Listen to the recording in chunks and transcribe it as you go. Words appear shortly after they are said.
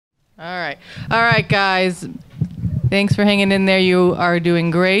All right, guys. Thanks for hanging in there. You are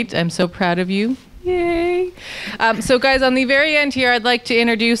doing great. I'm so proud of you. Yay. So, guys, on the very end here, I'd like to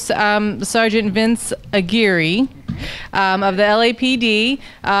introduce Sergeant Vince Aguirre of the LAPD,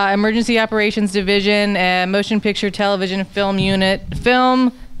 Emergency Operations Division, Motion Picture Television Film Unit,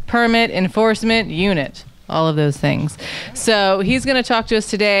 Film Permit Enforcement Unit. All of those things. So he's going to talk to us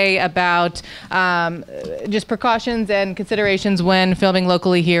today about just precautions and considerations when filming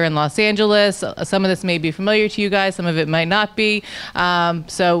locally here in Los Angeles. Some of this may be familiar to you guys, some of it might not be.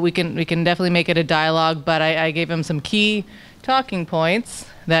 So we can definitely make it a dialogue, but I gave him some key talking points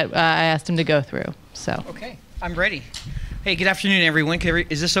that I asked him to go through. So. Okay, I'm ready. Hey, good afternoon, everyone.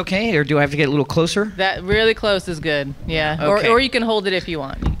 Is this okay, or do I have to get a little closer? That really close is good. Yeah, okay. Or you can hold it if you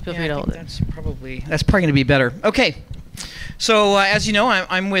want. Feel free to hold it. That's probably going to be better. Okay. So as you know,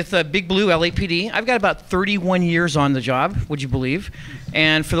 I'm with Big Blue LAPD. I've got about 31 years on the job, would you believe?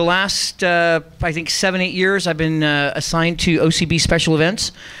 And for the last, I think 7-8 years, I've been assigned to OCB Special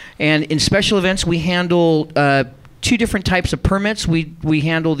Events. And in special events, we handle two different types of permits. We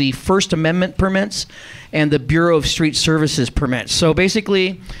handle the First Amendment permits and the Bureau of Street Services permits. So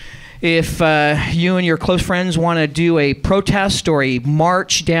basically, if you and your close friends want to do a protest or a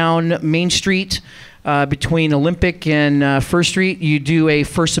march down Main Street between Olympic and First Street, you do a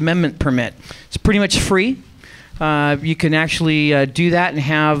First Amendment permit. It's pretty much free. You can actually do that and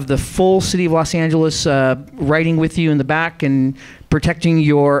have the full city of Los Angeles riding with you in the back and protecting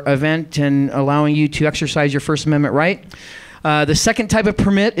your event and allowing you to exercise your First Amendment right. The second type of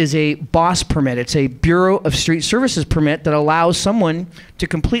permit is a BOSS permit. It's a Bureau of Street Services permit that allows someone to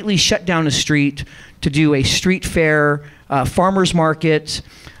completely shut down a street to do a street fair, farmers market,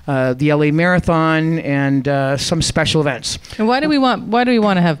 the LA Marathon, and some special events. And why do we want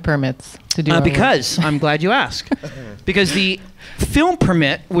to have permits to do? Because I'm glad you asked. Because the film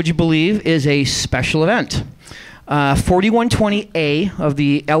permit, would you believe, is a special event. 4120A of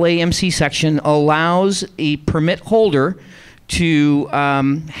the LAMC section allows a permit holder to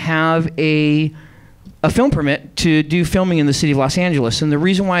have a film permit to do filming in the city of Los Angeles. And the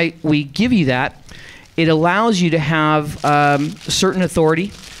reason why we give you that, it allows you to have certain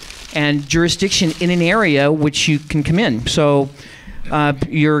authority and jurisdiction in an area which you can come in. So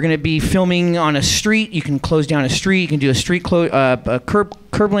you're going to be filming on a street. You can close down a street. You can do a street curb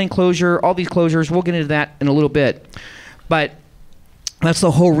lane closure, all these closures. We'll get into that in a little bit. But that's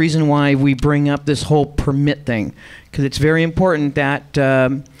the whole reason why we bring up this whole permit thing, because it's very important that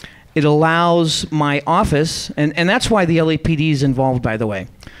it allows my office, and that's why the LAPD is involved, by the way.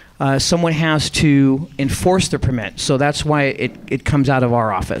 Someone has to enforce the permit, so that's why it comes out of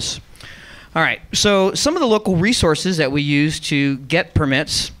our office. All right, so some of the local resources that we use to get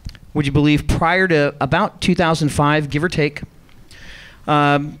permits, would you believe, prior to about 2005, give or take,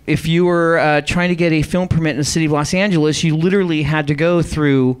 if you were trying to get a film permit in the city of Los Angeles, you literally had to go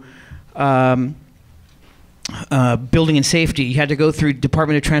through building and safety. You had to go through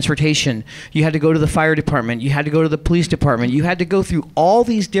Department of Transportation. You had to go to the fire department. You had to go to the police department. You had to go through all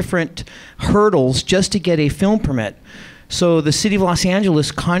these different hurdles just to get a film permit. So the city of Los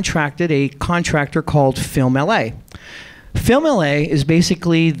Angeles contracted a contractor called Film LA. Film LA is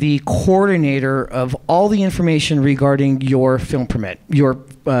basically the coordinator of all the information regarding your film permit, your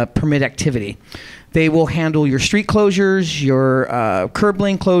permit activity. They will handle your street closures, your curb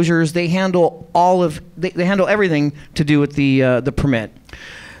lane closures. They handle they handle everything to do with the permit.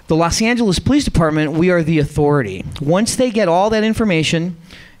 The Los Angeles Police Department, we are the authority. Once they get all that information,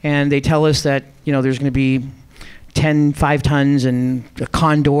 and they tell us that there's going to be 10 5-tons and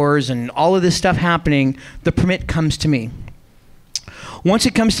condors and all of this stuff happening, the permit comes to me. Once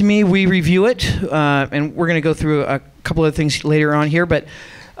it comes to me, we review it, and we're going to go through a couple of things later on here, but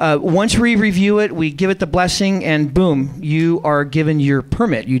once we review it, we give it the blessing, and boom, you are given your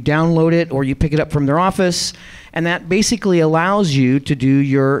permit. You download it or you pick it up from their office, and that basically allows you to do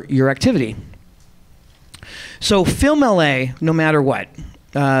your activity. So Film LA, no matter what,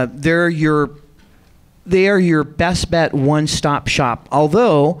 they are your best bet one-stop shop,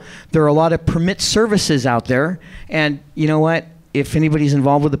 although there are a lot of permit services out there, and you know what? If anybody's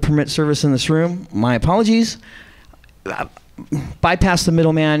involved with the permit service in this room, my apologies. Bypass the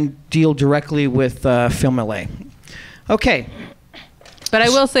middleman, deal directly with Film LA. Okay. But I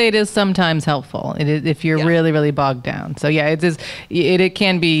will say it is sometimes helpful if you're really, really bogged down. So yeah, it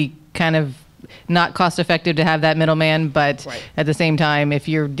can be kind of not cost effective to have that middleman, but at the same time, if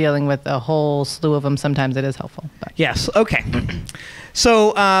you're dealing with a whole slew of them, sometimes it is helpful. But. Yes, okay.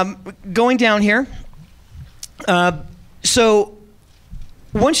 So going down here, so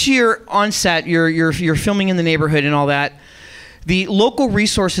once you're on set, you're filming in the neighborhood and all that, The local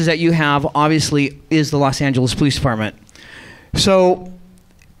resources that you have, obviously, is the Los Angeles Police Department. So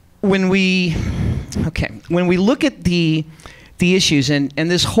when we look at the issues, and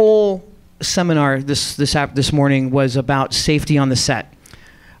this whole seminar this morning was about safety on the set.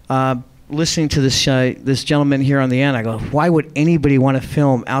 Listening to this gentleman here on the end, I go, why would anybody want to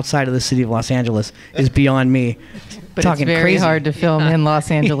film outside of the city of Los Angeles is beyond me. But Talking it's very crazy. hard to film in Los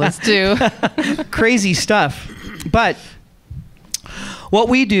Angeles too. Crazy stuff. But what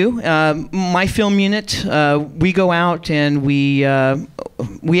we do, my film unit, we go out and we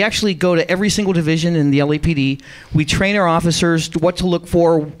actually go to every single division in the LAPD. We train our officers to what to look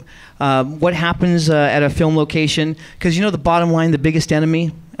for, what happens at a film location. Because the bottom line, the biggest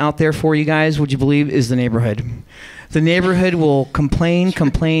enemy out there for you guys, would you believe, is the neighborhood. The neighborhood will complain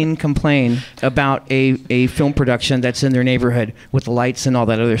about a film production that's in their neighborhood with the lights and all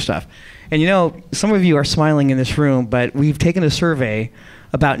that other stuff. And some of you are smiling in this room, but we've taken a survey.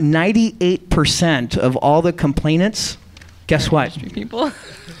 About 98% of all the complainants, guess what? People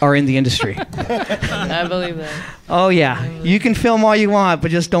are in the industry. I believe that. Oh yeah, you can film all you want,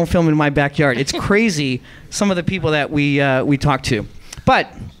 but just don't film in my backyard. It's crazy, some of the people that we talk to.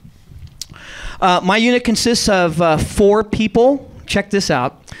 But my unit consists of 4 people. Check this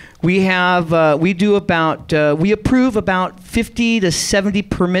out. We approve about 50 to 70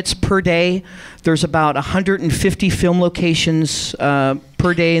 permits per day. There's about 150 film locations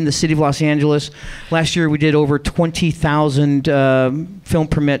per day in the city of Los Angeles. Last year we did over 20,000 film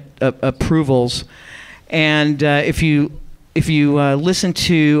permit approvals. And if you listen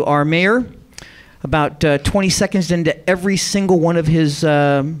to our mayor, about 20 seconds into every single one of his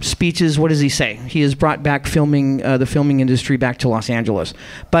speeches, what does he say? He has brought back the filming industry back to Los Angeles.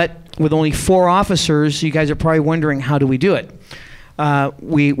 But with only 4 officers, you guys are probably wondering, how do we do it?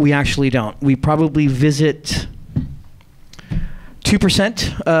 We actually don't. We probably visit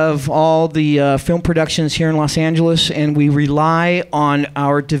 2% of all the film productions here in Los Angeles, and we rely on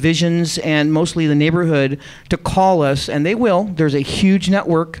our divisions and mostly the neighborhood to call us, and they will. There's a huge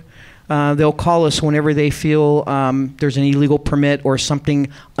network. They'll call us whenever they feel there's an illegal permit or something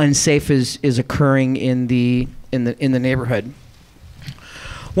unsafe is occurring in the neighborhood.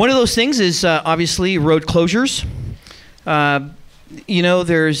 One of those things is obviously road closures.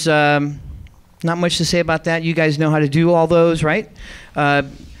 There's not much to say about that. You guys know how to do all those, right?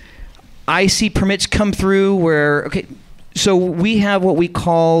 I see permits come through where, so we have what we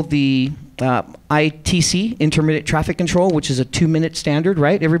call the IATSE, intermittent traffic control, which is a 2-minute standard,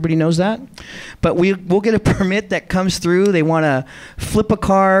 right? Everybody knows that. But we'll get a permit that comes through. They want to flip a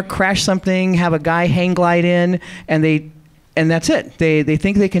car, crash something, have a guy hang glide in, and that's it. They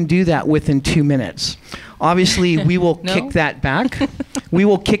think they can do that within 2 minutes. Obviously, we will kick that back. We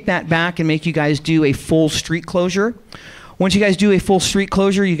will kick that back and make you guys do a full street closure. Once you guys do a full street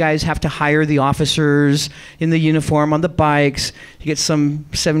closure, you guys have to hire the officers in the uniform on the bikes. You get some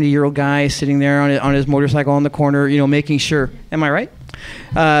 70-year-old guy sitting there on his motorcycle on the corner, making sure. Am I right?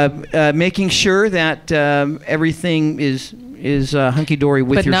 Making sure that everything is hunky-dory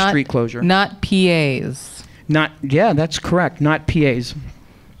with your street closure. Not PAs. Yeah, that's correct. Not PAs.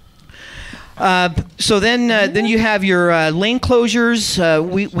 So then you have your lane closures.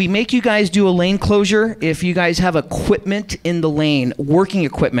 We make you guys do a lane closure if you guys have equipment in the lane, working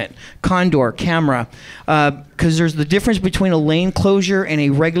equipment, condor, camera, because there's the difference between a lane closure and a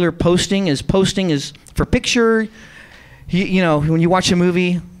regular posting. Posting is for picture. When you watch a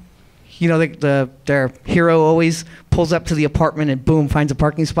movie, their hero always pulls up to the apartment and boom, finds a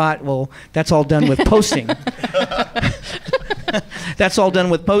parking spot. Well, that's all done with posting. That's all done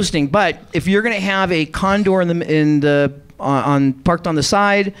with posting. But if you're going to have a condor parked on the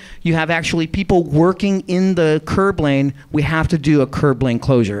side, you have actually people working in the curb lane, we have to do a curb lane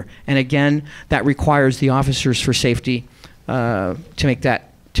closure. And again, that requires the officers for safety to make that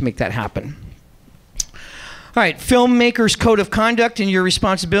happen. All right, filmmakers' code of conduct and your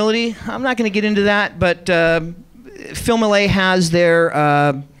responsibility. I'm not going to get into that, but Film LA has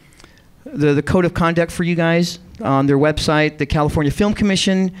their the code of conduct for you guys on their website. The California Film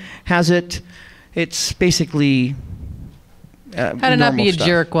Commission has it. It's basically how to not be a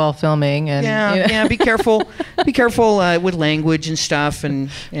jerk while filming. And, be careful. Be careful with language and stuff, and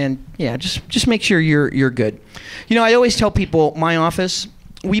yeah, just make sure you're good. I always tell people, my office,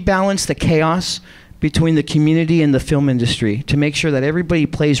 we balance the chaos between the community and the film industry to make sure that everybody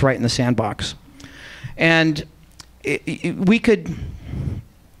plays right in the sandbox. And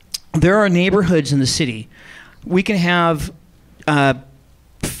there are neighborhoods in the city. We can have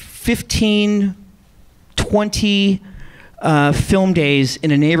 15, 20 film days in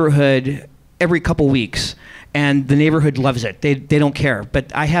a neighborhood every couple weeks. and the neighborhood loves it. They don't care.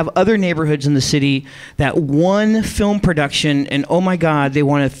 But I have other neighborhoods in the city that one film production, and oh my God, they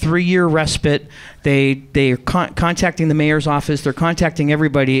want a 3-year respite. They're contacting the mayor's office. They're contacting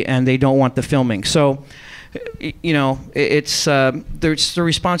everybody, and they don't want the filming. So, you know, it's there's the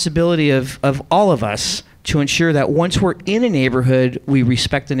responsibility of all of us to ensure that once we're in a neighborhood, we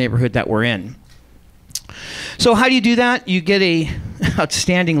respect the neighborhood that we're in. So how do you do that? You get a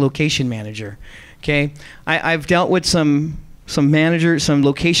outstanding location manager. Okay, I've dealt with some managers, some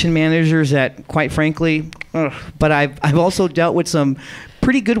location managers that, quite frankly, but I've also dealt with some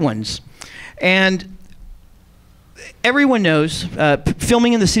pretty good ones. And everyone knows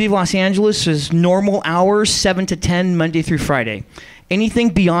filming in the city of Los Angeles is normal hours, 7 to 10, Monday through Friday. Anything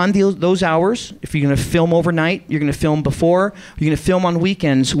beyond those hours, if you're going to film overnight, you're going to film before, you're going to film on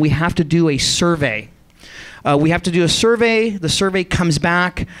weekends, we have to do a survey. We have to do a survey. The survey comes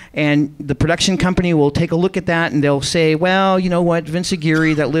back, and the production company will take a look at that, and they'll say, well, you know what, Vince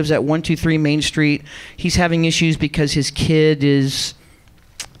Aguirre that lives at 123 Main Street, he's having issues because his kid is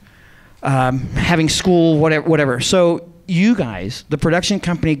having school, whatever. So you guys, the production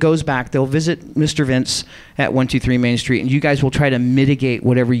company goes back, they'll visit Mr. Vince at 123 Main Street, and you guys will try to mitigate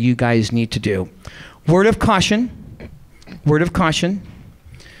whatever you guys need to do. Word of caution.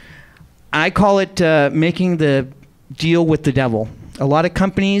 I call it making the deal with the devil. A lot of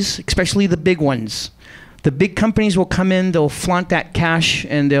companies, especially the big ones, the big companies will come in, they'll flaunt that cash,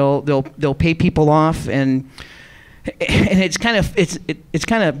 and they'll pay people off, and it's kind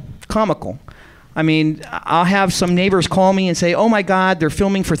of comical. I mean, I'll have some neighbors call me and say, "Oh my God, they're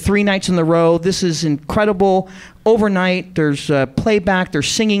filming for 3 nights in a row. This is incredible. Overnight, there's playback. They're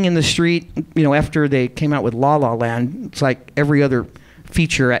singing in the street." You know, after they came out with La La Land, it's like every other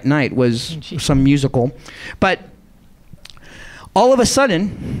feature at night was some musical. But all of a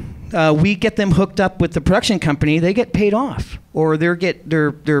sudden, we get them hooked up with the production company. They get paid off, or they're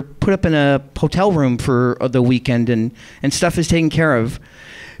put up in a hotel room for the weekend, and stuff is taken care of.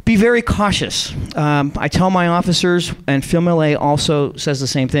 Be very cautious. I tell my officers, and Film LA also says the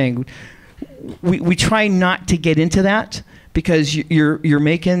same thing. We try not to get into that, because you're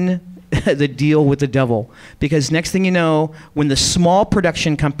making the deal with the devil. Because next thing you know, when the small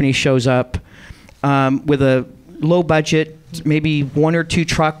production company shows up with a low budget, maybe 1 or 2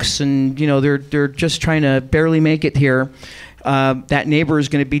 trucks, and you know they're just trying to barely make it here, that neighbor is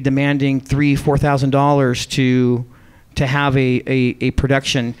going to be demanding $3,000-$4,000 to have a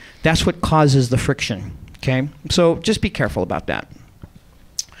production. That's what causes the friction. Okay, so just be careful about that.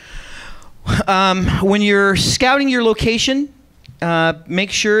 When you're scouting your location,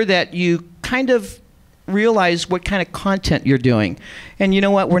 make sure that you kind of realize what kind of content you're doing. And you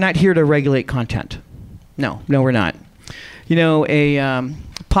know what? We're not here to regulate content. No, we're not. You know, a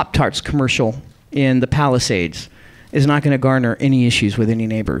Pop-Tarts commercial in the Palisades is not going to garner any issues with any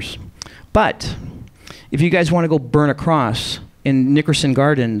neighbors. But if you guys want to go burn a cross in Nickerson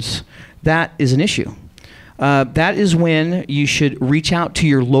Gardens, that is an issue. That is when you should reach out to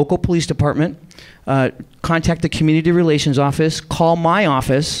your local police department, contact the community relations office, call my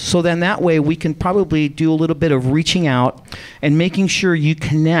office, so then that way we can probably do a little bit of reaching out and making sure you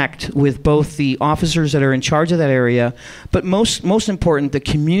connect with both the officers that are in charge of that area, but most important, the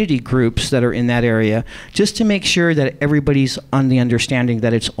community groups that are in that area, just to make sure that everybody's on the understanding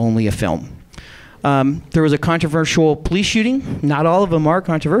that it's only a film. There was a controversial police shooting. Not all of them are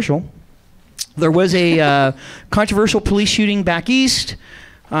controversial. There was a controversial police shooting back east.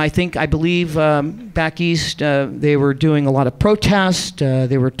 I believe back east, they were doing a lot of protest.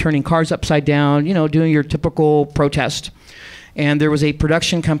 They were turning cars upside down, you know, doing your typical protest. And there was a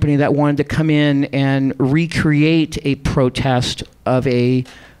production company that wanted to come in and recreate a protest of a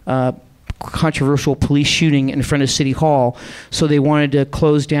controversial police shooting in front of City Hall. So they wanted to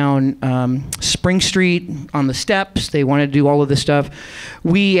close down Spring Street on the steps. They wanted to do all of this stuff.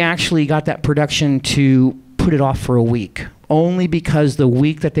 We actually got that production to put it off for a week, only because the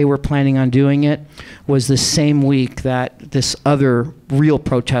week that they were planning on doing it was the same week that this other real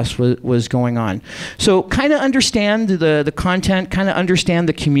protest was going on. So kind of understand the content, kind of understand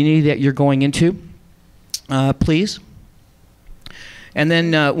the community that you're going into, please. And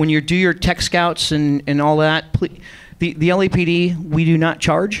then when you do your tech scouts and all that, please, the LAPD, we do not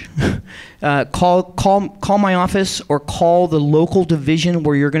charge. Call my office or call the local division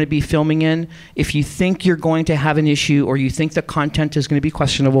where you're going to be filming in. If you think you're going to have an issue or you think the content is going to be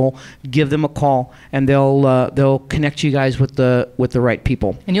questionable, give them a call, and they'll connect you guys with the right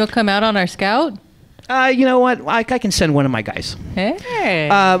people. And you'll come out on our scout? You know what? I can send one of my guys. Hey.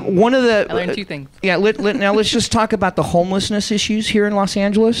 One of the. I learned 2 things. Yeah. Now let's just talk about the homelessness issues here in Los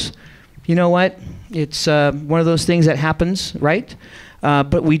Angeles. You know what? It's one of those things that happens, right?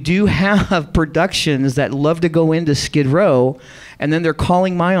 But we do have productions that love to go into Skid Row, and then they're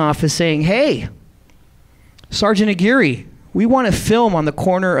calling my office saying, hey, Sergeant Aguirre, we want to film on the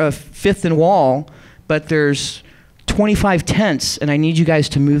corner of 5th and Wall, but there's 25 tents, and I need you guys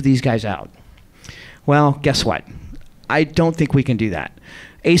to move these guys out. Well, guess what? I don't think we can do that.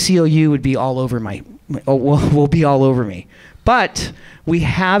 ACLU would be all over will be all over me. But we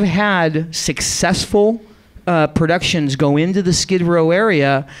have had successful productions go into the Skid Row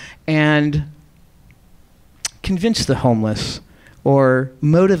area and convince the homeless or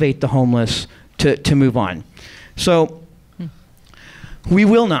motivate the homeless to move on. So we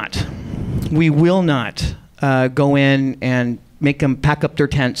will not go in and make them pack up their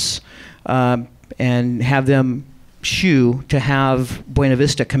tents and have them shoo to have Buena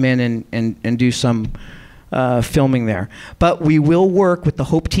Vista come in and do some filming there. But we will work with the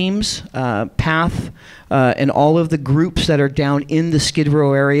Hope teams, PATH, and all of the groups that are down in the Skid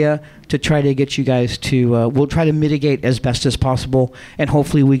Row area to try to get you guys to, we'll try to mitigate as best as possible, and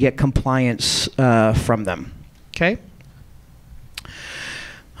hopefully we get compliance from them. Okay?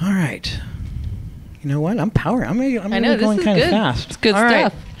 All right. You know what? I'm really going kind of fast. It's good all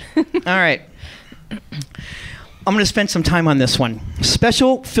stuff. Right. All right. I'm going to spend some time on this one.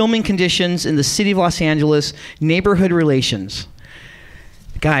 Special filming conditions in the city of Los Angeles, neighborhood relations.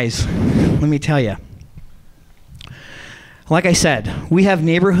 Guys, let me tell you. Like I said, we have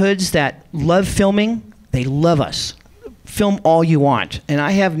neighborhoods that love filming. They love us. Film all you want. And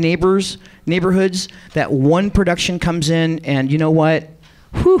I have neighborhoods that one production comes in and you know what?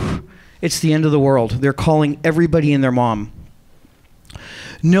 Whew, it's the end of the world. They're calling everybody and their mom.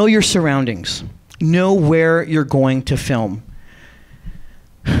 Know your surroundings. Know where you're going to film.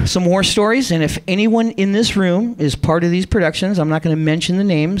 Some more stories, and if anyone in this room is part of these productions, I'm not going to mention the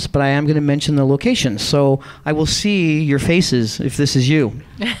names, but I am going to mention the locations. So I will see your faces if this is you.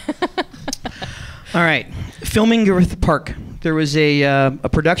 All right, filming Griffith Park. There was a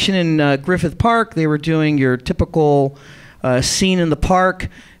production in Griffith Park. They were doing your typical scene in the park.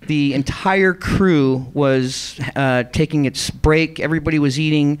 The entire crew was taking its break. Everybody was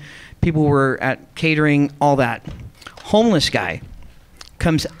eating. People were at catering, all that. Homeless guy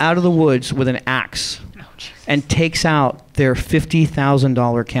comes out of the woods with an axe and takes out their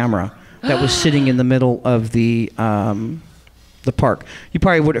 $50,000 camera that was sitting in the middle of the park. You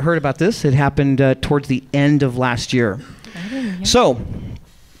probably would have heard about this. It happened towards the end of last year. So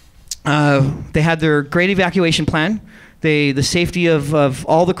they had their great evacuation plan. The safety of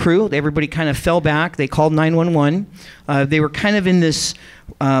all the crew, everybody kind of fell back. They called 911. They were kind of in this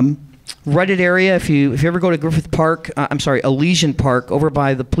rutted area. If you ever go to Griffith Park, Elysian Park over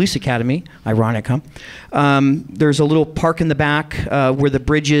by the police academy, ironic, huh? There's a little park in the back where the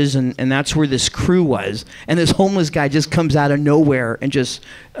bridge is, and that's where this crew was. And this homeless guy just comes out of nowhere and just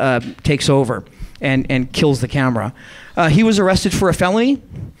takes over and kills the camera. He was arrested for a felony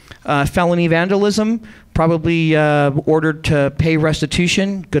vandalism, probably ordered to pay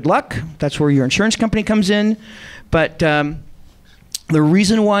restitution. Good luck. That's where your insurance company comes in. But the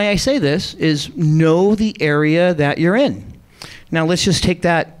reason why I say this is know the area that you're in. Now let's just take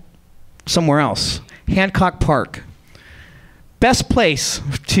that somewhere else. Hancock Park. Best place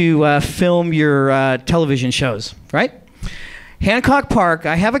to film your television shows, right? Hancock Park,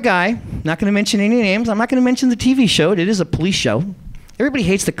 I have a guy, not going to mention any names. I'm not going to mention the TV show. It is a police show. Everybody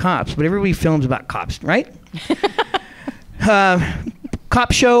hates the cops, but everybody films about cops, right?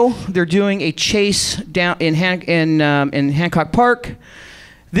 Cop show. They're doing a chase down in Hancock Park.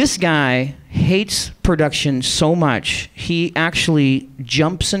 This guy hates production so much he actually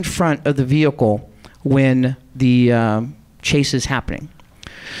jumps in front of the vehicle when the chase is happening.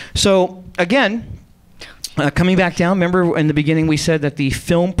 So again, coming back down, remember in the beginning we said that the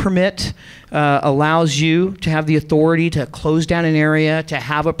film permit allows you to have the authority to close down an area, to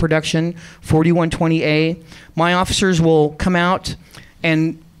have a production, 4120A. My officers will come out,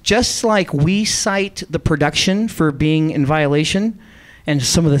 and just like we cite the production for being in violation, and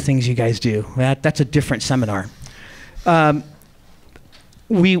some of the things you guys do, that's a different seminar.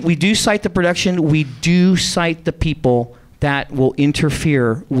 We do cite the production. We do cite the people that will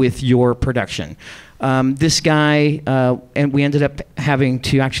interfere with your production. This guy, and we ended up having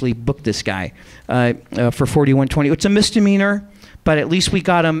to actually book this guy for 4120. It's a misdemeanor, but at least we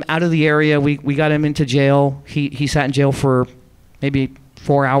got him out of the area. We got him into jail. He sat in jail for maybe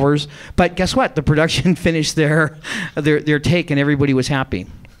 4 hours. But guess what? The production finished their take, and everybody was happy.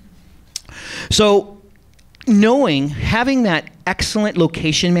 So having that excellent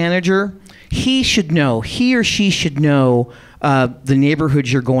location manager, he or she should know the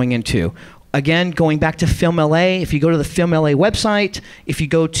neighborhoods you're going into. Again, going back to Film LA, if you go to the Film LA website, if you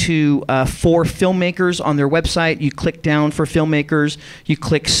go to for filmmakers on their website, you click down for filmmakers, you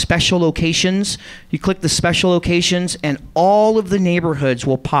click special locations, you click the special locations, and all of the neighborhoods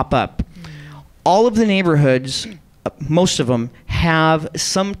will pop up. All of the neighborhoods, most of them, have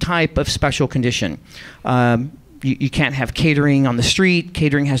some type of special condition. You can't have catering on the street,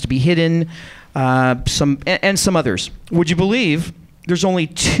 catering has to be hidden, and some others. Would you believe there's only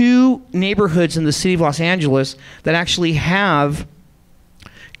 2 neighborhoods in the city of Los Angeles that actually have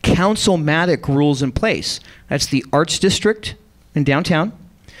councilmatic rules in place? That's the Arts District in downtown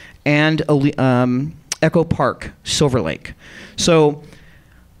and Echo Park, Silver Lake. So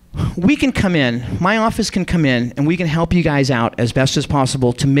we can come in, my office can come in, and we can help you guys out as best as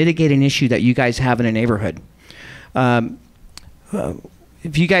possible to mitigate an issue that you guys have in a neighborhood. If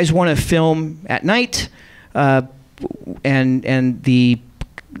you guys want to film at night, and the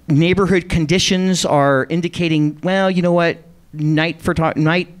neighborhood conditions are indicating, well, you know what, night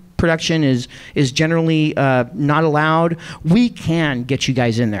production is generally not allowed, we can get you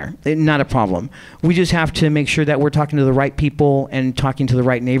guys in there. Not a problem. We just have to make sure that we're talking to the right people and talking to the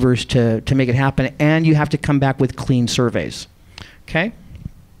right neighbors to make it happen, and you have to come back with clean surveys. Okay?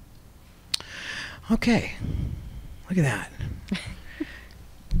 Okay. Look at that.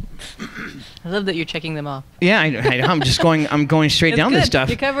 I love that you're checking them off. Yeah, I'm just going. I'm going straight down this stuff.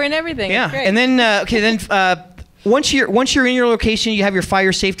 You're covering everything. Yeah, great. and then once you're in your location, you have your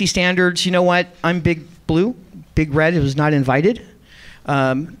fire safety standards. You know what? I'm Big Blue. Big Red was not invited.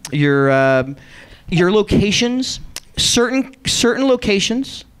 Your locations, certain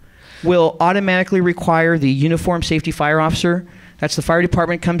locations, will automatically require the uniform safety fire officer. That's the fire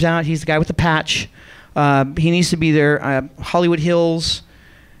department comes out. He's the guy with the patch. He needs to be there. Hollywood Hills.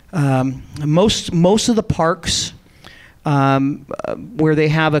 Most of the parks where they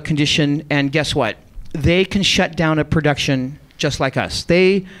have a condition, and guess what? They can shut down a production just like us.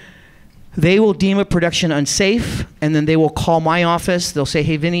 They will deem a production unsafe, and then they will call my office. They'll say,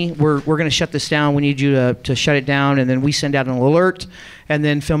 hey, Vinny, we're going to shut this down. We need you to shut it down. And then we send out an alert, and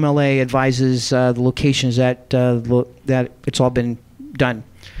then Film LA advises the locations that it's all been done.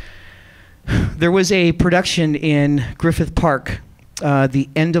 There was a production in Griffith Park the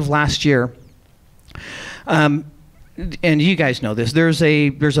end of last year, and you guys know this. There's a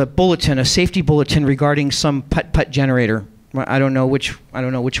bulletin, a safety bulletin regarding some putt-putt generator. I don't know which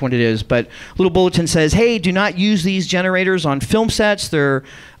one it is, but a little bulletin says, "Hey, do not use these generators on film sets. They're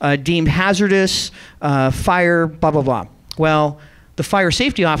deemed hazardous. Fire, blah blah blah." Well, the fire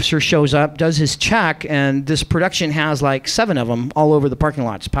safety officer shows up, does his check, and this production has like 7 of them all over the parking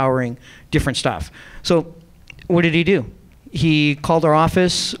lots, powering different stuff. So, what did he do? He called our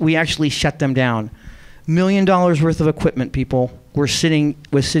office. We actually shut them down. $1 million worth of equipment, people, was sitting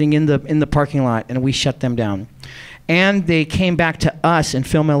in the parking lot, and we shut them down. And they came back to us in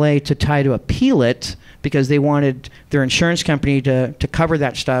Film LA to try to appeal it because they wanted their insurance company to cover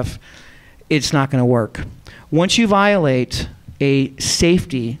that stuff. It's not going to work. Once you violate a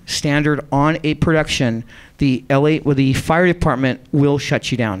safety standard on a production, the fire department will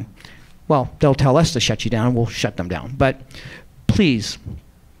shut you down. Well, they'll tell us to shut you down. We'll shut them down. But please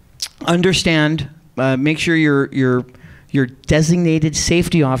understand. Make sure your designated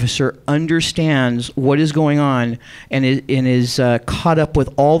safety officer understands what is going on and is caught up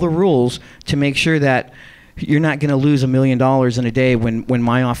with all the rules to make sure that you're not going to lose $1 million in a day when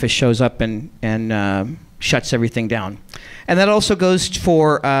my office shows up and shuts everything down. And that also goes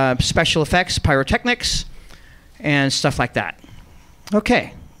for special effects, pyrotechnics, and stuff like that.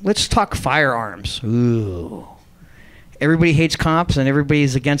 Okay. Let's talk firearms. Ooh. Everybody hates cops and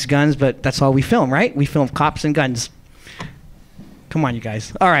everybody's against guns, but that's all we film, right? We film cops and guns. Come on, you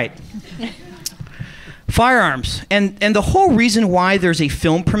guys. All right. Firearms. And the whole reason why there's a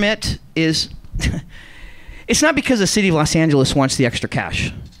film permit is it's not because the city of Los Angeles wants the extra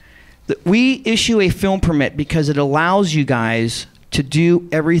cash. We issue a film permit because it allows you guys to do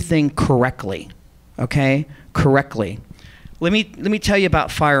everything correctly. Okay? Correctly. Let me tell you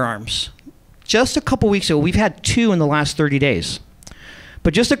about firearms. Just a couple weeks ago, we've had 2 in the last 30 days.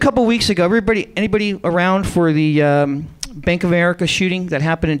 But just a couple weeks ago, anybody around for the Bank of America shooting that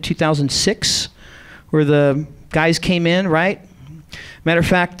happened in 2006, where the guys came in, right? Matter of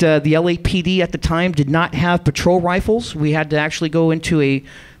fact, the LAPD at the time did not have patrol rifles. We had to actually go into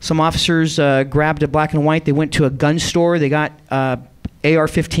some officers grabbed a black and white. They went to a gun store. They got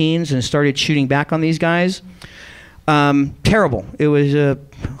AR-15s and started shooting back on these guys. Terrible. It was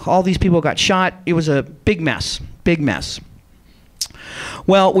all these people got shot. It was a big mess. Big mess.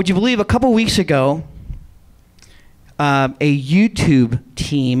 Well, would you believe a couple weeks ago, a YouTube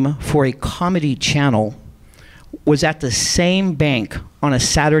team for a comedy channel was at the same bank on a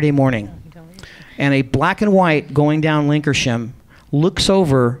Saturday morning, and a black and white going down Linkersham looks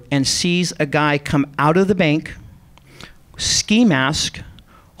over and sees a guy come out of the bank, ski mask,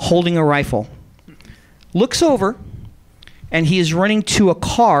 holding a rifle. Looks over, and he is running to a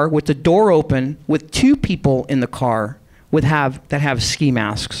car with the door open with 2 people in the car that have ski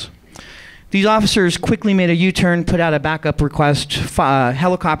masks. These officers quickly made a U-turn, put out a backup request,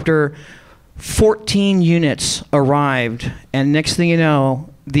 helicopter, 14 units arrived, and next thing you know,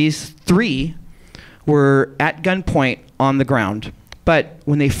 these 3 were at gunpoint on the ground. But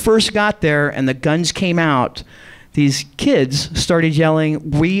when they first got there and the guns came out, these kids started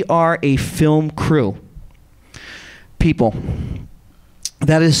yelling, "We are a film crew." People,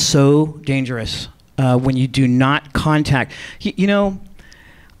 that is so dangerous when you do not contact. You know,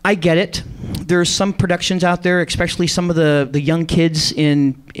 I get it. There's some productions out there, especially some of the young kids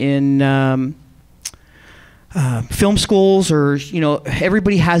in film schools, or, you know,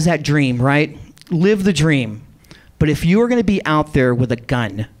 everybody has that dream, right? Live the dream. But if you are going to be out there with a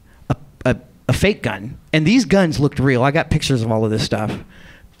gun, a fake gun, and these guns looked real, I got pictures of all of this stuff,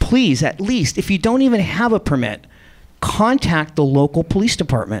 please, at least, if you don't even have a permit, contact the local police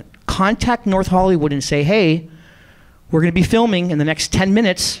department. Contact North Hollywood and say, hey, we're going to be filming in the next 10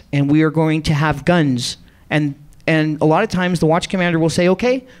 minutes, and we are going to have guns. And a lot of times the watch commander will say,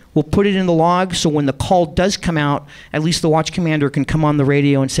 okay, we'll put it in the log, so when the call does come out, at least the watch commander can come on the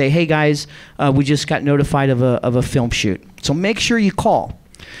radio and say, hey guys, we just got notified of a film shoot. So make sure you call.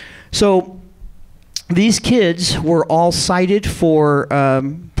 So these kids were all cited for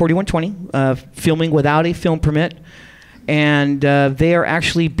 4120, filming without a film permit, and they are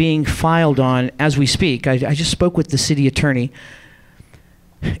actually being filed on as we speak. I just spoke with the city attorney.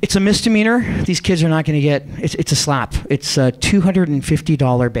 It's a misdemeanor. These kids are not going to get, it's a slap. It's a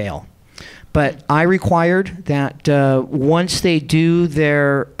 $250 bail. But I required that once they do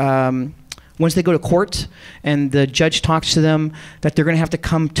their, once they go to court and the judge talks to them, that they're going to have to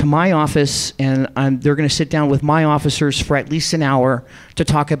come to my office, and they're going to sit down with my officers for at least an hour to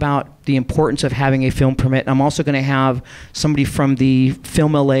talk about the importance of having a film permit. I'm also going to have somebody from the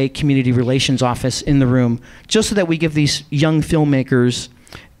Film LA Community Relations Office in the room, just so that we give these young filmmakers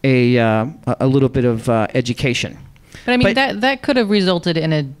a little bit of education. But I mean, that could have resulted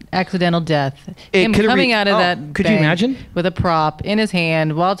in an accidental death. Him coming out of that could you imagine? With a prop in his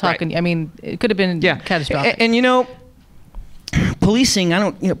hand while talking. Right. I mean, it could have been catastrophic. And you know, policing,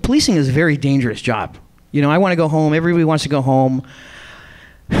 policing is a very dangerous job. You know, I want to go home. Everybody wants to go home.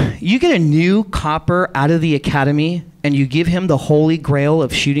 You get a new copper out of the academy and you give him the holy grail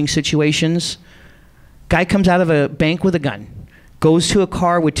of shooting situations. Guy comes out of a bank with a gun, goes to a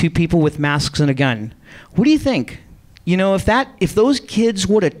car with 2 people with masks and a gun. What do you think? You know, if those kids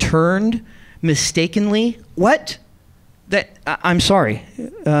would have turned mistakenly, I'm sorry,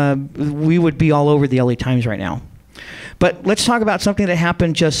 we would be all over the LA Times right now. But let's talk about something that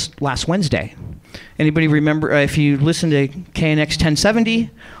happened just last Wednesday. Anybody remember, if you listen to KNX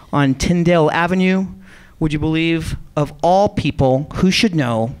 1070 on Tyndale Avenue, would you believe, of all people who should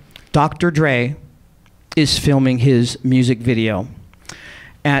know, Dr. Dre is filming his music video.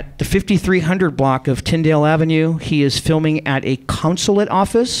 At the 5300 block of Tyndale Avenue, he is filming at a consulate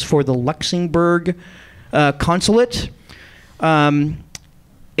office for the Luxembourg consulate. A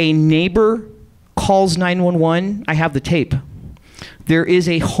neighbor calls 911. I have the tape. There is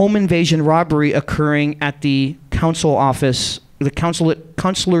a home invasion robbery occurring at the consul office, the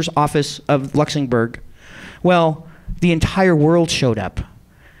consular's office of Luxembourg. Well, the entire world showed up.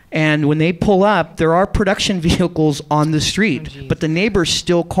 And when they pull up, there are production vehicles on the street, but the neighbors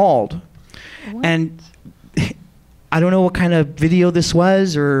still called. What? And I don't know what kind of video this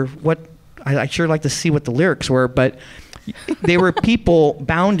was, or what. I sure like to see what the lyrics were, but they were people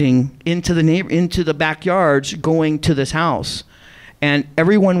bounding into the backyards going to this house. And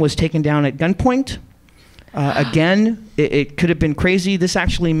everyone was taken down at gunpoint. Again, it could have been crazy. This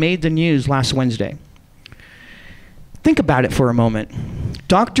actually made the news last Wednesday. Think about it for a moment.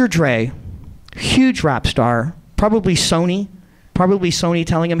 Dr. Dre, huge rap star, probably Sony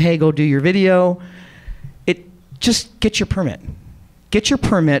telling him, hey, go do your video. Just get your permit. Get your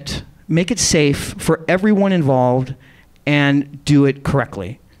permit, make it safe for everyone involved, and do it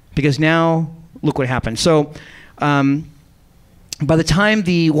correctly. Because now, look what happened. So, by the time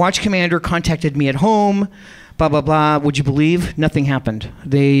the watch commander contacted me at home, blah, blah, blah, would you believe? Nothing happened.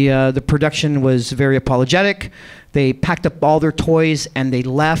 The production was very apologetic. They packed up all their toys and they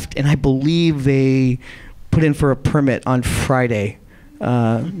left, and I believe they put in for a permit on Friday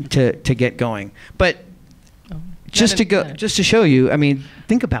to get going. But just to show you. I mean,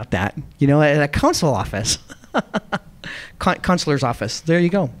 think about that. You know, at a consul office, consular's office. There you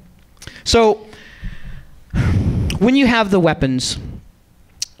go. So when you have the weapons,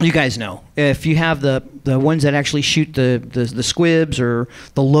 you guys know, if you have the ones that actually shoot the squibs or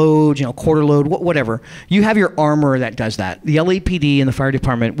the load, you know, quarter load, whatever, you have your armor that does that. The LAPD and the fire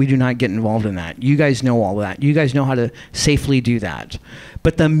department, we do not get involved in that. You guys know all of that. You guys know how to safely do that.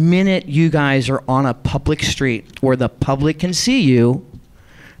 But the minute you guys are on a public street where the public can see you,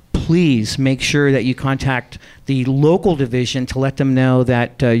 please make sure that you contact the local division to let them know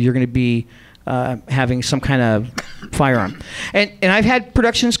that you're going to be having some kind of firearm. And I've had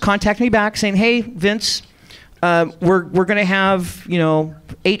productions contact me back saying, hey, Vince, we're going to have, you know,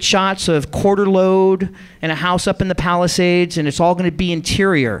 8 shots of quarter load and a house up in the Palisades, and it's all going to be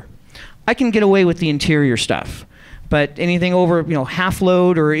interior. I can get away with the interior stuff. But anything over, you know, half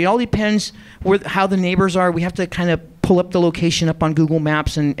load, or it all depends how the neighbors are. We have to kind of pull up the location up on Google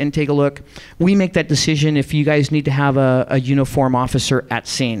Maps and take a look. We make that decision if you guys need to have a uniform officer at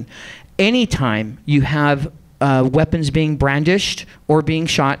scene. Anytime you have weapons being brandished or being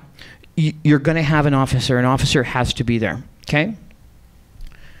shot, you're going to have an officer. An officer has to be there. Okay?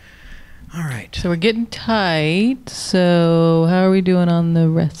 All right. So we're getting tight. So how are we doing on the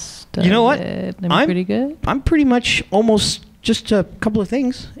rest of it? You know what? Am I pretty good? I'm pretty much almost just a couple of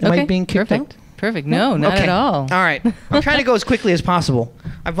things. Am I being kicked out? Perfect. No, not at all. All right. I'm trying to go as quickly as possible.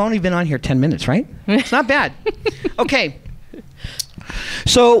 I've only been on here 10 minutes, right? It's not bad. Okay.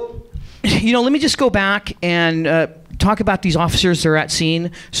 So, you know, let me just go back and talk about these officers that are at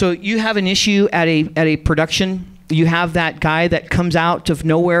scene. So you have an issue at a production. You have that guy that comes out of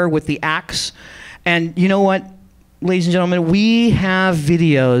nowhere with the axe. And you know what, ladies and gentlemen, we have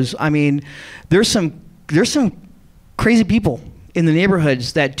videos. I mean, there's some crazy people in the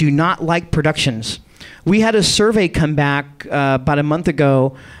neighborhoods that do not like productions. We had a survey come back about a month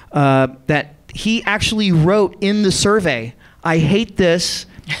ago that he actually wrote in the survey, I hate this.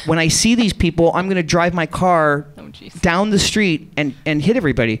 When I see these people, I'm going to drive my car down the street and hit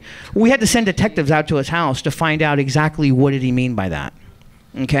everybody. We had to send detectives out to his house to find out exactly what did he mean by that.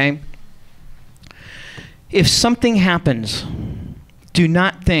 Okay? If something happens, do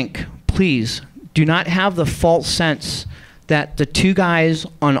not think, please, do not have the false sense that the 2 guys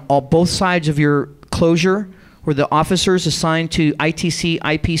on both sides of your closure, or the officers assigned to ITC,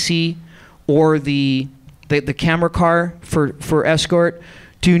 IPC, or the camera car for escort,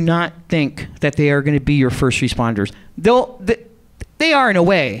 do not think that they are going to be your first responders. They are in a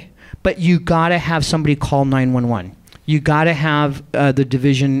way, but you got to have somebody call 911. You got to have the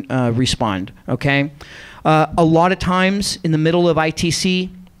division respond, okay? A lot of times in the middle of ITC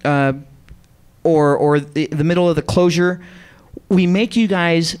or the middle of the closure, we make you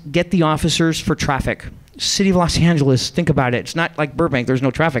guys get the officers for traffic. City of Los Angeles, think about it. It's not like Burbank, there's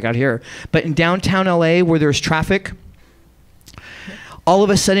no traffic out here. But in downtown LA where there's traffic, all of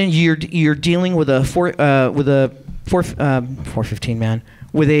a sudden you're dealing with a 415 man,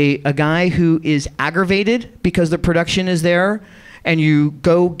 with a guy who is aggravated because the production is there, and you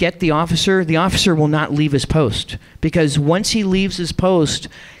go get the officer will not leave his post, because once he leaves his post,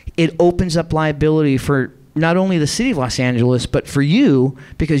 it opens up liability for not only the city of Los Angeles, but for you,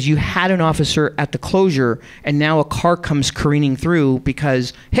 because you had an officer at the closure and now a car comes careening through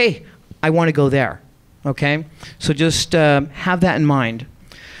because, hey, I want to go there. Okay? So just have that in mind.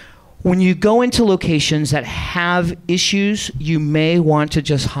 When you go into locations that have issues, you may want to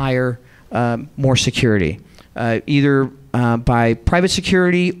just hire more security, either by private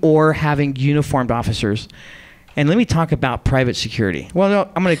security or having uniformed officers. And let me talk about private security. Well,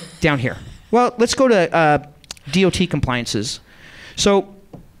 no, I'm going to down here. Well, let's go to DOT compliances. So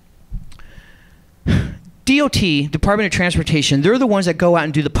DOT, Department of Transportation, they're the ones that go out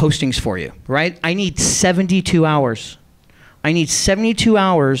and do the postings for you, right? I need 72 hours. I need 72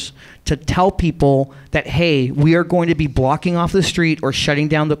 hours to tell people that, hey, we are going to be blocking off the street or shutting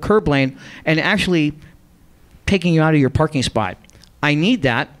down the curb lane and actually taking you out of your parking spot. I need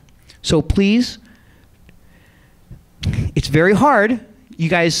that. So please, it's very hard. You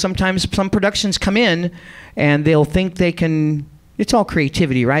guys, sometimes some productions come in and they'll think they can, it's all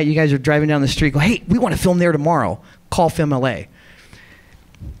creativity, right? You guys are driving down the street, go, hey, we want to film there tomorrow. Call Film LA.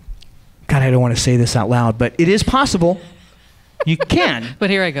 God, I don't want to say this out loud, but it is possible. You can. But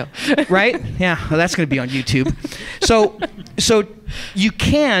here I go. Right? Yeah, well, that's going to be on YouTube. So you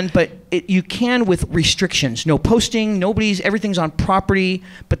can, but you can with restrictions. No posting, everything's on property.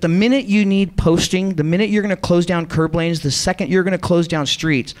 But the minute you need posting, the minute you're going to close down curb lanes, the second you're going to close down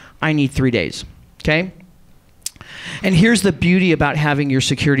streets, I need 3 days. Okay? And here's the beauty about having your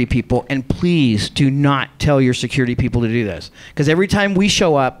security people, and please do not tell your security people to do this. Because every time we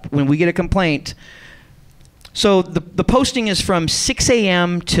show up, when we get a complaint, so the posting is from 6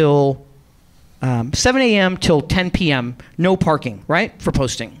 a.m. till 7 a.m. till 10 p.m., no parking, right, for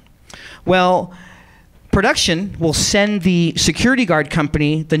posting. Well, production will send the security guard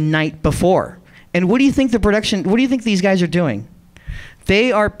company the night before. And what do you think these guys are doing?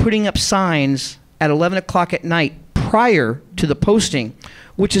 They are putting up signs at 11 o'clock at night prior to the posting,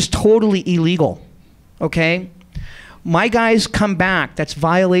 which is totally illegal, okay? My guys come back, that's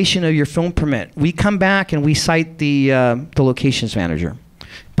violation of your film permit. We come back and we cite the locations manager.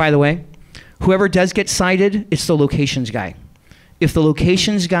 By the way, whoever does get cited, it's the locations guy. If the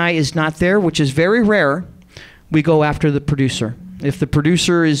locations guy is not there, which is very rare, we go after the producer. If the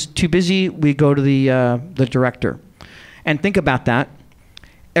producer is too busy, we go to the director. And think about that.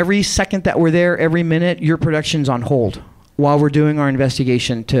 Every second that we're there, every minute, your production's on hold while we're doing our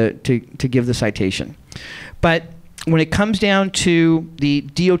investigation to give the citation. But when it comes down to the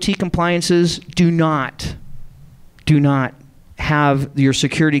DOT compliances, do not have your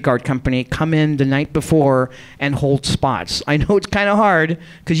security guard company come in the night before and hold spots. I know it's kind of hard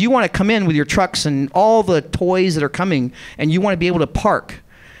because you want to come in with your trucks and all the toys that are coming, and you want to be able to park.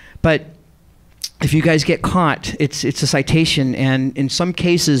 But if you guys get caught, it's a citation, and in some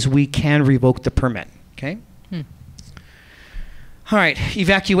cases we can revoke the permit. Okay. All right,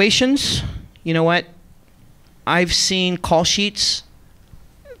 evacuations. You know what? I've seen call sheets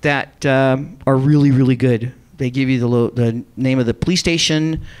that are really, really good. They give you the name of the police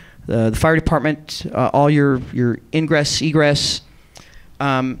station, the fire department, all your ingress, egress.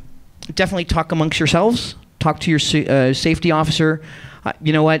 Definitely talk amongst yourselves. Talk to your safety officer.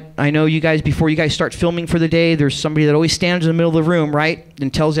 You know what? I know you guys, before you guys start filming for the day, there's somebody that always stands in the middle of the room, right?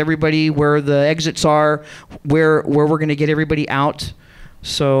 And tells everybody where the exits are, where we're going to get everybody out.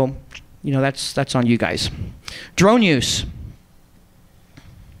 So, you know, that's on you guys. Drone use.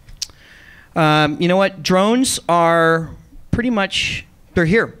 You know what? Drones are pretty much, they're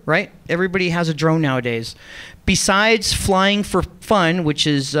here, right? Everybody has a drone nowadays. Besides flying for fun, which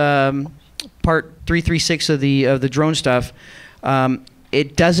is part 336 of the drone stuff,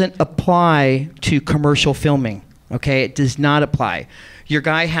 it doesn't apply to commercial filming, okay? It does not apply. Your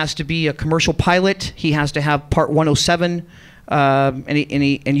guy has to be a commercial pilot. He has to have part 107.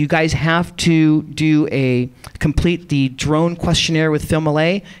 And you guys have to complete the drone questionnaire with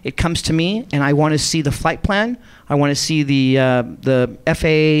FilmLA. It comes to me, and I want to see the flight plan. I want to see the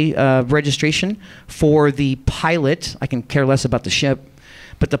FAA registration for the pilot. I can care less about the ship,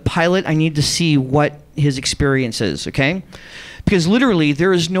 but the pilot, I need to see what his experience is, okay? Because literally,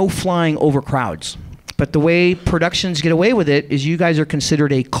 there is no flying over crowds. But the way productions get away with it is you guys are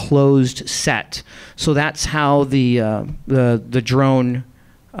considered a closed set. So that's how the drone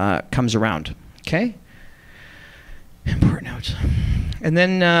comes around. Okay? Important notes. And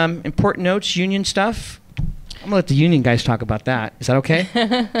then important notes, union stuff. I'm going to let the union guys talk about that. Is that okay?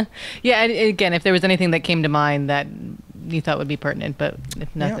 Yeah, and again, if there was anything that came to mind that you thought would be pertinent, but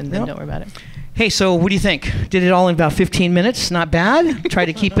if nothing, then don't worry about it. Hey, so what do you think? Did it all in about 15 minutes? Not bad. Try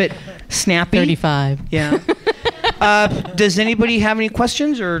to keep it snappy. 35. Yeah. Does anybody have any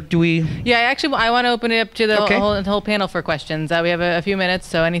questions, or do we? Yeah, actually, I want to open it up to the whole panel for questions. We have a few minutes,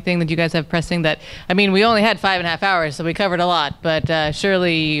 so anything that you guys have pressing that, I mean, we only had 5.5 hours, so we covered a lot, but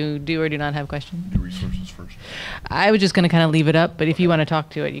surely you do or do not have questions. Do resources first. I was just going to kind of leave it up, but if you want to talk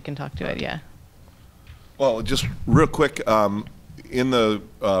to it, you can talk to it, yeah. Well, just real quick, in the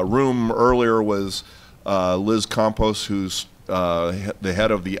room earlier was Liz Campos, who's the head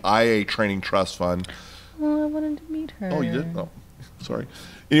of the IA Training Trust Fund. Oh, I wanted to meet her. Oh, you did? Oh, sorry.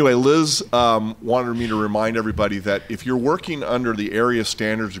 Anyway, Liz wanted me to remind everybody that if you're working under the Area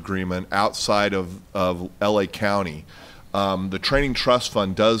Standards Agreement outside of LA County, the Training Trust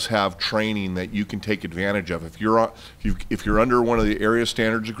Fund does have training that you can take advantage of. If you're under one of the Area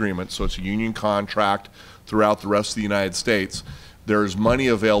Standards Agreements, so it's a union contract throughout the rest of the United States, there's money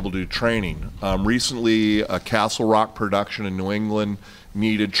available to do training. Recently, a Castle Rock production in New England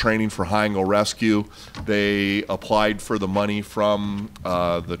needed training for high-angle rescue. They applied for the money from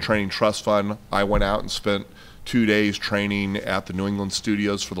the Training Trust Fund. I went out and spent 2 days training at the New England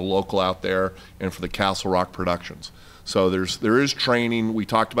studios for the local out there and for the Castle Rock productions. So there is training. We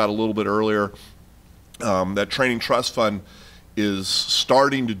talked about a little bit earlier. That Training Trust Fund is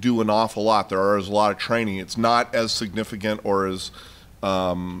starting to do an awful lot. There is a lot of training. It's not as significant or as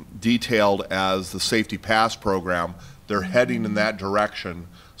detailed as the Safety Pass program. They're heading in that direction.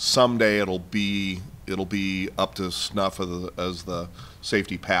 Someday it'll be it'll be up to snuff as the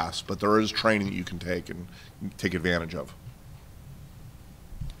safety pass. But there is training that you can take and take advantage of.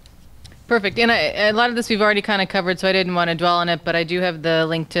 Perfect. And a lot of this we've already kind of covered, so I didn't want to dwell on it, but I do have the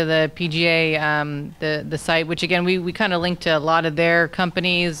link to the PGA, the site, which again, we kind of link to a lot of their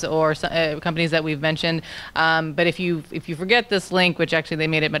companies or companies that we've mentioned. But if you forget this link, which actually they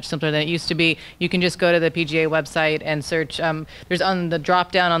made it much simpler than it used to be, you can just go to the PGA website and search. There's on the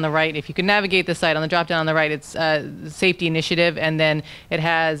drop down on the right, if you can navigate the site, on the drop down on the right, it's Safety Initiative, and then it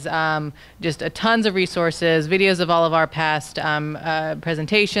has just tons of resources, videos of all of our past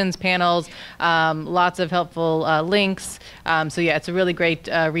presentations, panels, lots of helpful links. So yeah, it's a really great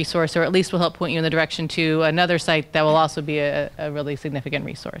resource, or at least will help point you in the direction to another site that will also be a really significant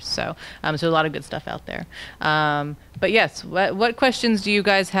resource. So, so a lot of good stuff out there. But yes, what questions do you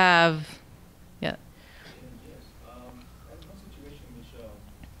guys have? Yeah. Yes. I had one situation in which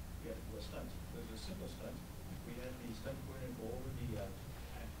we had to do a stunt. It was a simple stunt. We had the stunt coordinator go over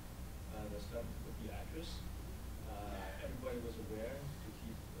the stunt with the actress. Everybody was aware to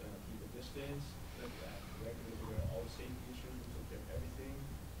keep a distance. The director was aware of all the safety issues. We took care of everything.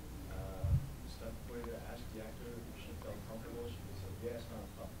 The stunt coordinator asked the actor if she felt comfortable. She said yes, not a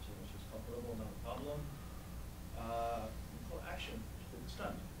problem. She's comfortable, not a problem. We call action. She did the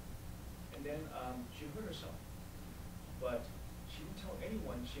stunt. And then she hurt herself. But she didn't tell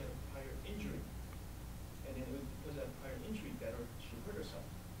anyone she had a prior injury. And then it was because of that prior injury that she hurt herself.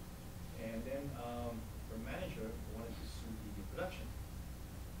 And then her manager wanted to sue the production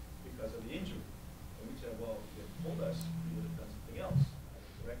because of the injury. And we said, well, if you had told us, we would have done something else.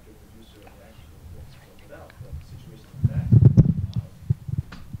 The director, producer, and the actor would have worked it out. But the situation like that,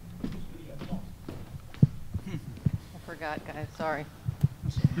 it was really at fault. I forgot, guys. Sorry.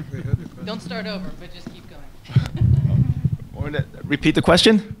 Don't start over, but just keep going. Repeat the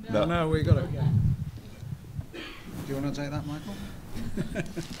question? No, we got it. Do you want to take that, Michael?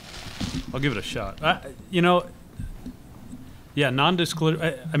 I'll give it a shot. Yeah,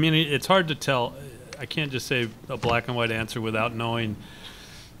 non-disclosure. I mean, it's hard to tell. I can't just say a black and white answer without knowing,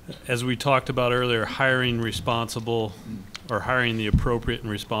 as we talked about earlier, hiring responsible or hiring the appropriate and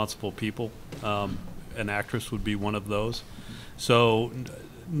responsible people. An actress would be one of those. So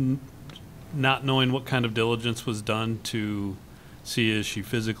not knowing what kind of diligence was done to see is she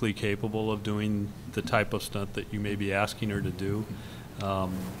physically capable of doing the type of stunt that you may be asking her to do.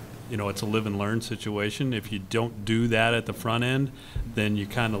 It's a live and learn situation. If you don't do that at the front end, then you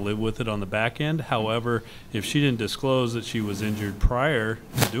kind of live with it on the back end. However, if she didn't disclose that she was injured prior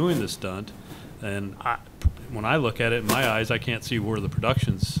to doing the stunt, and when I look at it in my eyes, I can't see where the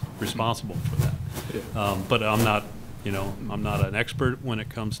production's responsible for that. But I'm not an expert when it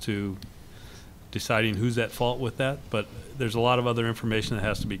comes to deciding who's at fault with that, but there's a lot of other information that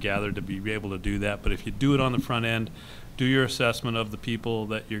has to be gathered to be able to do that. But if you do it on the front end, do your assessment of the people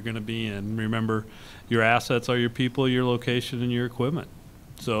that you're going to be in. Remember, your assets are your people, your location, and your equipment.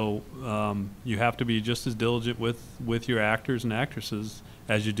 So you have to be just as diligent with your actors and actresses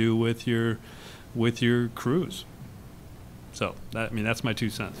as you do with your crews. So that's my 2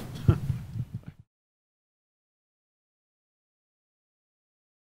 cents.